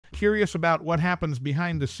Curious about what happens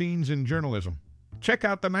behind the scenes in journalism? Check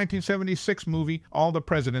out the 1976 movie All the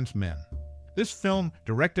President's Men. This film,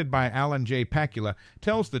 directed by Alan J. Pakula,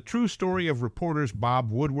 tells the true story of reporters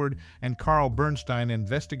Bob Woodward and Carl Bernstein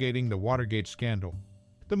investigating the Watergate scandal.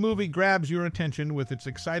 The movie grabs your attention with its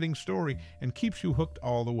exciting story and keeps you hooked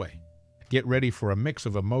all the way. Get ready for a mix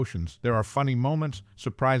of emotions. There are funny moments,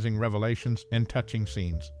 surprising revelations, and touching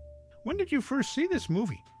scenes. When did you first see this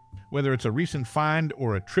movie? Whether it's a recent find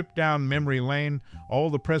or a trip down memory lane, All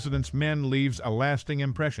the President's Men leaves a lasting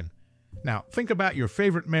impression. Now, think about your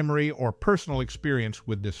favorite memory or personal experience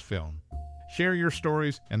with this film. Share your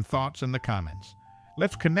stories and thoughts in the comments.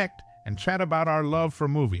 Let's connect and chat about our love for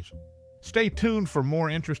movies. Stay tuned for more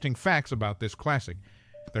interesting facts about this classic.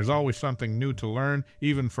 There's always something new to learn,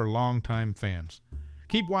 even for longtime fans.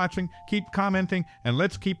 Keep watching, keep commenting, and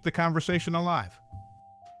let's keep the conversation alive.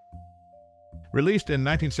 Released in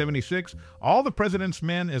 1976, All the President's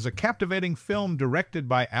Men is a captivating film directed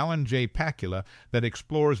by Alan J. Pakula that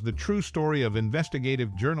explores the true story of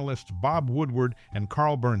investigative journalists Bob Woodward and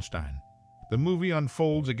Carl Bernstein. The movie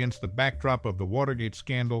unfolds against the backdrop of the Watergate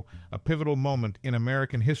scandal, a pivotal moment in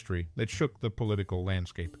American history that shook the political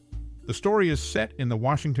landscape. The story is set in the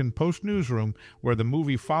Washington Post newsroom, where the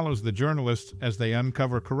movie follows the journalists as they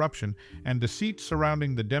uncover corruption and deceit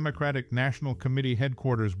surrounding the Democratic National Committee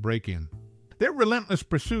headquarters break-in. Their relentless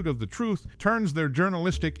pursuit of the truth turns their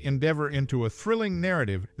journalistic endeavor into a thrilling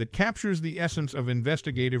narrative that captures the essence of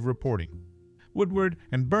investigative reporting. Woodward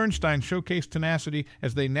and Bernstein showcase tenacity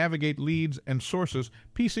as they navigate leads and sources,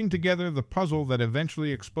 piecing together the puzzle that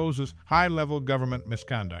eventually exposes high-level government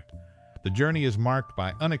misconduct. The journey is marked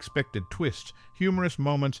by unexpected twists, humorous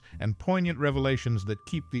moments, and poignant revelations that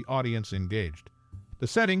keep the audience engaged. The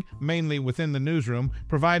setting, mainly within the newsroom,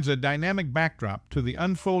 provides a dynamic backdrop to the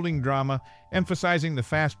unfolding drama, emphasizing the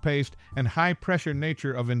fast-paced and high-pressure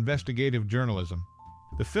nature of investigative journalism.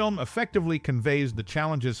 The film effectively conveys the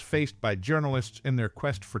challenges faced by journalists in their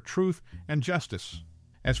quest for truth and justice.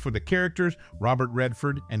 As for the characters, Robert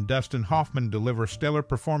Redford and Dustin Hoffman deliver stellar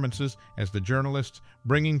performances as the journalists,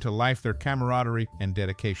 bringing to life their camaraderie and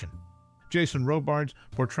dedication. Jason Robards,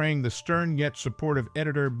 portraying the stern yet supportive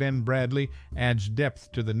editor Ben Bradlee, adds depth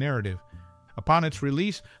to the narrative. Upon its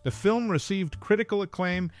release, the film received critical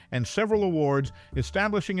acclaim and several awards,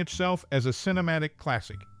 establishing itself as a cinematic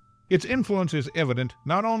classic. Its influence is evident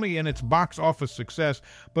not only in its box office success,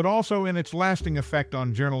 but also in its lasting effect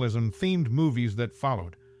on journalism-themed movies that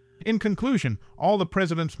followed. In conclusion, All the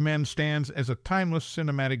President's Men stands as a timeless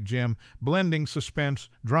cinematic gem, blending suspense,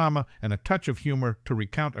 drama, and a touch of humor to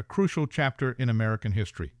recount a crucial chapter in American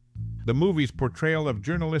history. The movie's portrayal of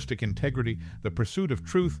journalistic integrity, the pursuit of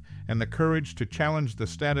truth, and the courage to challenge the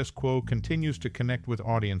status quo continues to connect with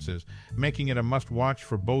audiences, making it a must-watch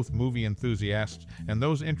for both movie enthusiasts and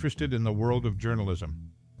those interested in the world of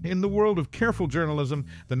journalism. In the world of careful journalism,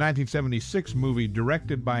 the 1976 movie,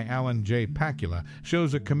 directed by Alan J. Pakula,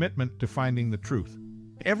 shows a commitment to finding the truth.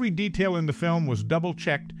 Every detail in the film was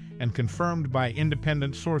double-checked and confirmed by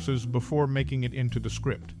independent sources before making it into the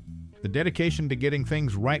script. The dedication to getting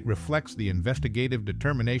things right reflects the investigative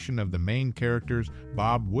determination of the main characters,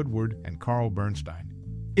 Bob Woodward and Carl Bernstein.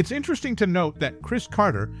 It's interesting to note that Chris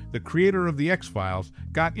Carter, the creator of The X-Files,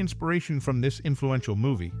 got inspiration from this influential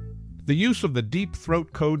movie. The use of the Deep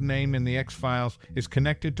Throat code name in The X-Files is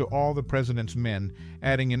connected to All the President's Men,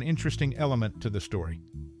 adding an interesting element to the story.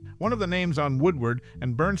 One of the names on Woodward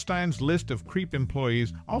and Bernstein's list of creep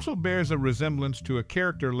employees also bears a resemblance to a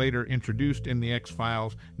character later introduced in The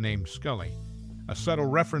X-Files named Scully. A subtle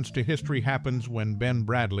reference to history happens when Ben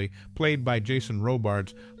Bradlee, played by Jason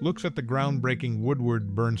Robards, looks at the groundbreaking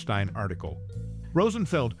Woodward-Bernstein article.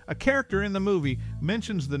 Rosenfeld, a character in the movie,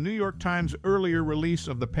 mentions the New York Times' earlier release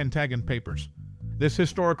of the Pentagon Papers. This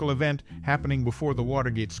historical event, happening before the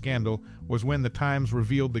Watergate scandal, was when the Times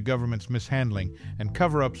revealed the government's mishandling and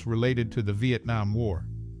cover-ups related to the Vietnam War.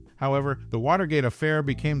 However, the Watergate affair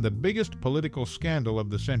became the biggest political scandal of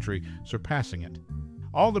the century, surpassing it.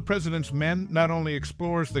 All the President's Men not only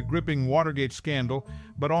explores the gripping Watergate scandal,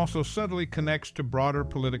 but also subtly connects to broader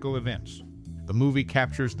political events. The movie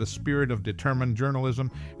captures the spirit of determined journalism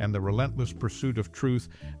and the relentless pursuit of truth,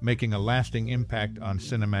 making a lasting impact on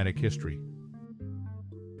cinematic history.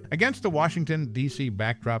 Against the Washington, D.C.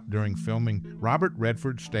 backdrop during filming, Robert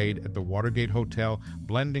Redford stayed at the Watergate Hotel,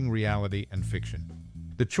 blending reality and fiction.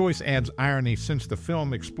 The choice adds irony since the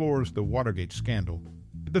film explores the Watergate scandal.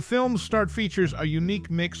 The film's start features a unique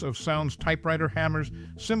mix of sounds typewriter hammers,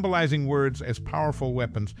 symbolizing words as powerful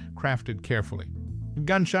weapons crafted carefully.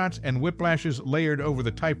 Gunshots and whiplashes layered over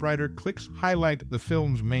the typewriter clicks highlight the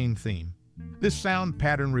film's main theme. This sound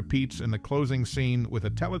pattern repeats in the closing scene with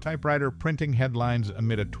a teletypewriter printing headlines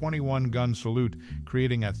amid a 21-gun salute,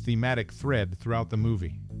 creating a thematic thread throughout the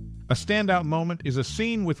movie. A standout moment is a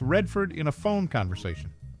scene with Redford in a phone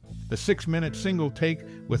conversation. The 6-minute single take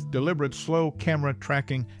with deliberate slow camera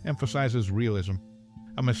tracking emphasizes realism.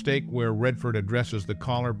 A mistake where Redford addresses the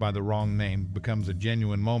caller by the wrong name becomes a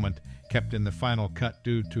genuine moment, kept in the final cut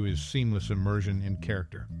due to his seamless immersion in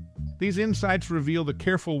character. These insights reveal the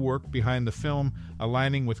careful work behind the film,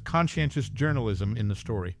 aligning with conscientious journalism in the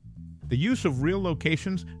story. The use of real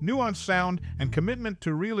locations, nuanced sound, and commitment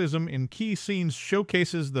to realism in key scenes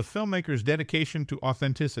showcases the filmmaker's dedication to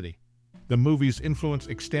authenticity. The movie's influence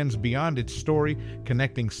extends beyond its story,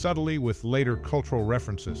 connecting subtly with later cultural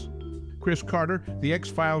references. Chris Carter, the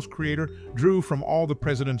X-Files creator, drew from All the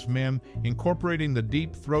President's Men, incorporating the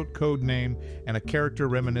deep throat code name and a character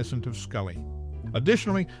reminiscent of Scully.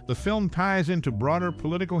 Additionally, the film ties into broader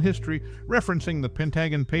political history, referencing the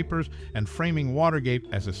Pentagon Papers and framing Watergate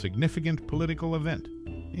as a significant political event.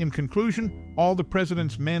 In conclusion, All the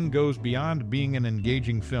President's Men goes beyond being an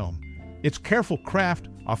engaging film. Its careful craft,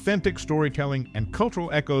 authentic storytelling, and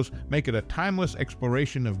cultural echoes make it a timeless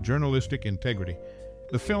exploration of journalistic integrity.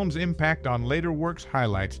 The film's impact on later works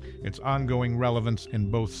highlights its ongoing relevance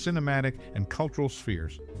in both cinematic and cultural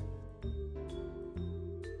spheres.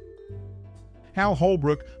 Hal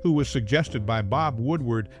Holbrook, who was suggested by Bob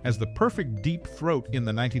Woodward as the perfect deep throat in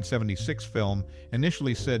the 1976 film,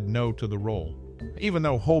 initially said no to the role. Even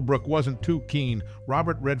though Holbrook wasn't too keen,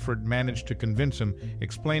 Robert Redford managed to convince him,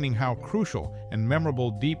 explaining how crucial and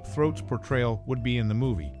memorable Deep Throat's portrayal would be in the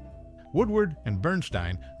movie. Woodward and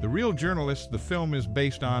Bernstein, the real journalists the film is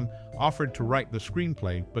based on, offered to write the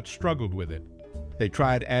screenplay but struggled with it. They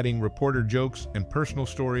tried adding reporter jokes and personal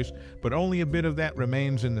stories, but only a bit of that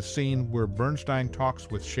remains in the scene where Bernstein talks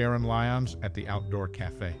with Sharon Lyons at the outdoor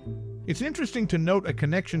cafe. It's interesting to note a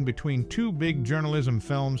connection between two big journalism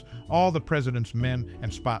films, All the President's Men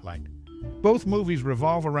and Spotlight. Both movies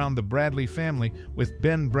revolve around the Bradlee family, with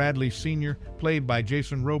Ben Bradlee Sr., played by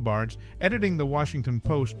Jason Robards, editing the Washington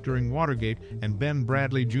Post during Watergate, and Ben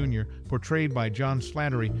Bradlee Jr., portrayed by John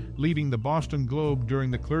Slattery, leading the Boston Globe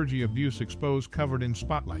during the clergy abuse exposed covered in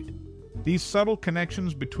Spotlight. These subtle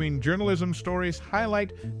connections between journalism stories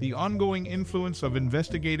highlight the ongoing influence of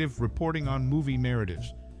investigative reporting on movie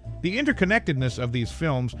narratives. The interconnectedness of these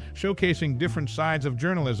films, showcasing different sides of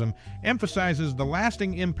journalism, emphasizes the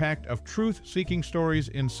lasting impact of truth-seeking stories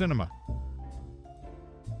in cinema.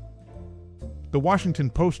 The Washington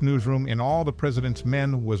Post newsroom in All the President's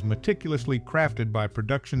Men was meticulously crafted by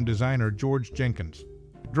production designer George Jenkins.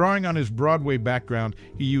 Drawing on his Broadway background,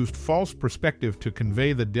 he used false perspective to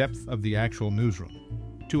convey the depth of the actual newsroom.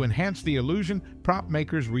 To enhance the illusion, prop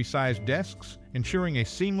makers resized desks, ensuring a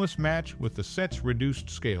seamless match with the set's reduced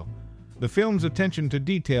scale. The film's attention to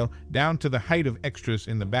detail, down to the height of extras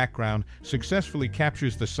in the background, successfully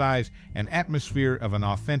captures the size and atmosphere of an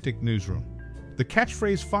authentic newsroom. The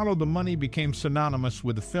catchphrase "follow the money" became synonymous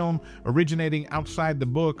with the film, originating outside the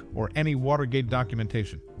book or any Watergate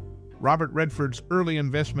documentation. Robert Redford's early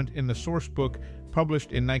investment in the source book,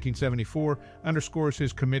 published in 1974, underscores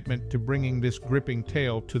his commitment to bringing this gripping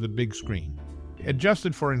tale to the big screen.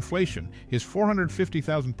 Adjusted for inflation, his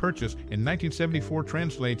 $450,000 purchase in 1974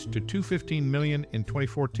 translates to $215 million in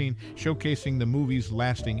 2014, showcasing the movie's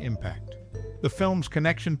lasting impact. The film's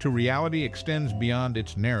connection to reality extends beyond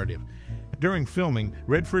its narrative. During filming,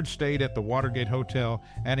 Redford stayed at the Watergate Hotel,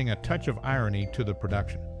 adding a touch of irony to the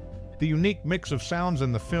production. The unique mix of sounds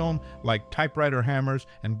in the film, like typewriter hammers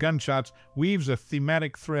and gunshots, weaves a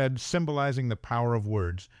thematic thread symbolizing the power of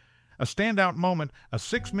words. A standout moment, a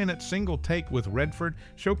 6-minute single take with Redford,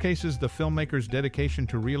 showcases the filmmaker's dedication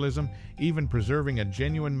to realism, even preserving a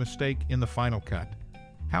genuine mistake in the final cut.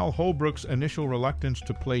 Hal Holbrook's initial reluctance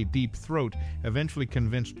to play Deep Throat, eventually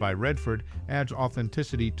convinced by Redford, adds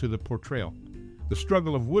authenticity to the portrayal. The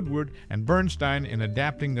struggle of Woodward and Bernstein in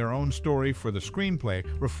adapting their own story for the screenplay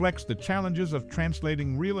reflects the challenges of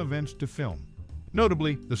translating real events to film.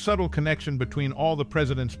 Notably, the subtle connection between All the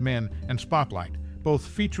President's Men and Spotlight, both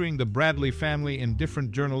featuring the Bradlee family in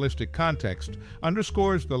different journalistic contexts,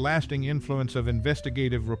 underscores the lasting influence of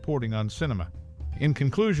investigative reporting on cinema. In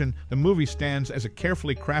conclusion, the movie stands as a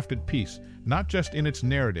carefully crafted piece, not just in its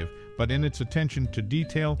narrative, but in its attention to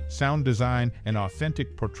detail, sound design, and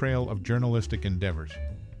authentic portrayal of journalistic endeavors.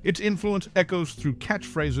 Its influence echoes through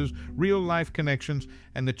catchphrases, real-life connections,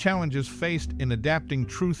 and the challenges faced in adapting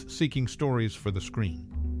truth-seeking stories for the screen.